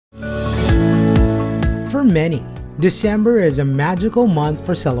For many, December is a magical month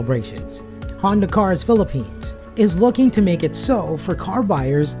for celebrations. Honda Cars Philippines is looking to make it so for car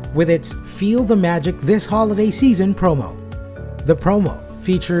buyers with its Feel the Magic This Holiday Season promo. The promo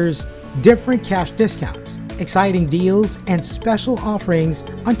features different cash discounts, exciting deals, and special offerings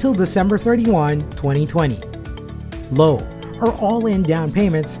until December 31, 2020. Low or all-in down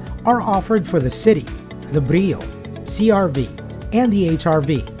payments are offered for the City, the Brio, CR-V, and the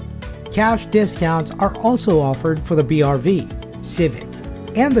HR-V. Cash discounts are also offered for the BR-V, Civic,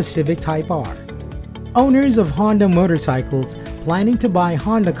 and the Civic Type R. Owners of Honda motorcycles planning to buy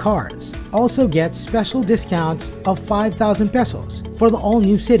Honda cars also get special discounts of 5,000 pesos for the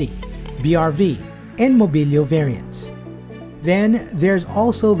all-new City, BR-V, and Mobilio variants. Then there's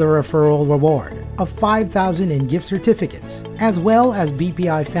also the referral reward of 5,000 in gift certificates, as well as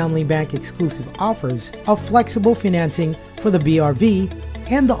BPI Family Bank exclusive offers of flexible financing for the BR-V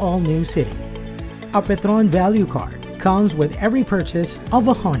and the all-new City. A Petron Value Card comes with every purchase of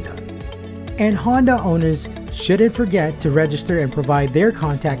a Honda. And Honda owners shouldn't forget to register and provide their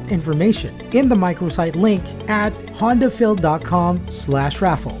contact information in the microsite link at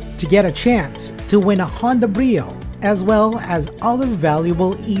hondaphil.com/raffle to get a chance to win a Honda Brio as well as other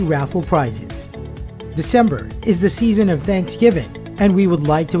valuable e-raffle prizes. December is the season of Thanksgiving, and we would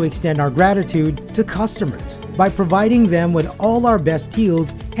like to extend our gratitude to customers by providing them with all our best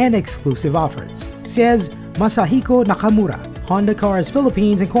deals and exclusive offers, says Masahiko Nakamura, Honda Cars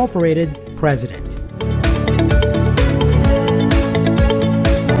Philippines Incorporated President.